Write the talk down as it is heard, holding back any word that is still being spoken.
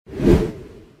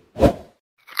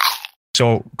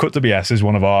So cut the BS is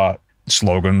one of our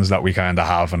slogans that we kind of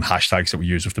have and hashtags that we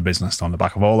use with the business on the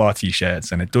back of all our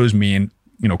t-shirts. And it does mean,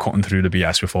 cutting through the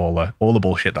BS with all the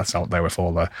bullshit that's out there, with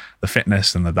all the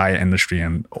fitness and the diet industry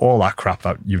and all that crap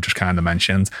that you've just kind of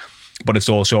mentioned. But it's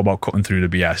also about cutting through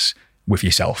the BS with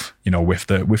yourself,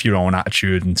 with your own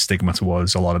attitude and stigma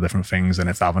towards a lot of different things. And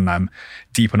it's having them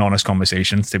deep and honest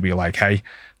conversations to be like, hey,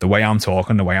 the way I'm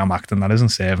talking, the way I'm acting, that isn't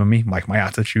serving me. Like, my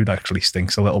attitude actually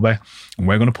stinks a little bit, and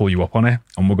we're going to pull you up on it,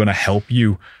 and we're going to help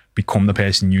you become the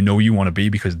person you want to be,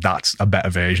 because that's a better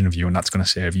version of you, and that's going to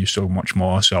serve you so much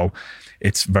more. So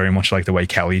it's very much like the way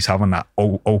Kelly's having that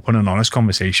open and honest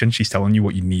conversation. She's telling you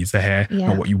what you need to hear,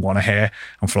 not what you want to hear.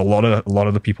 And for a lot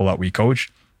of the people that we coach,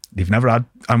 they've never had,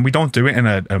 and we don't do it in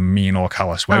a mean or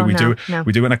callous way. We do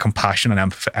it in a compassionate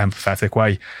and empathetic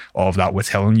way of that. We're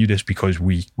telling you this because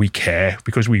we care,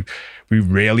 because we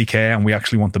really care, and we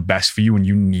actually want the best for you, and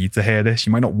you need to hear this.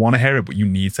 You might not want to hear it, but you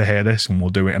need to hear this, and we'll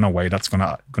do it in a way that's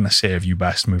gonna serve you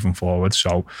best moving forward.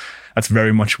 So that's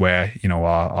very much where,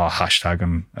 our hashtag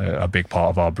and a big part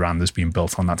of our brand has been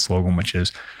built on that slogan, which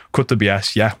is cut the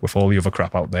BS, with all the other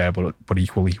crap out there, but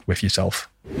equally with yourself.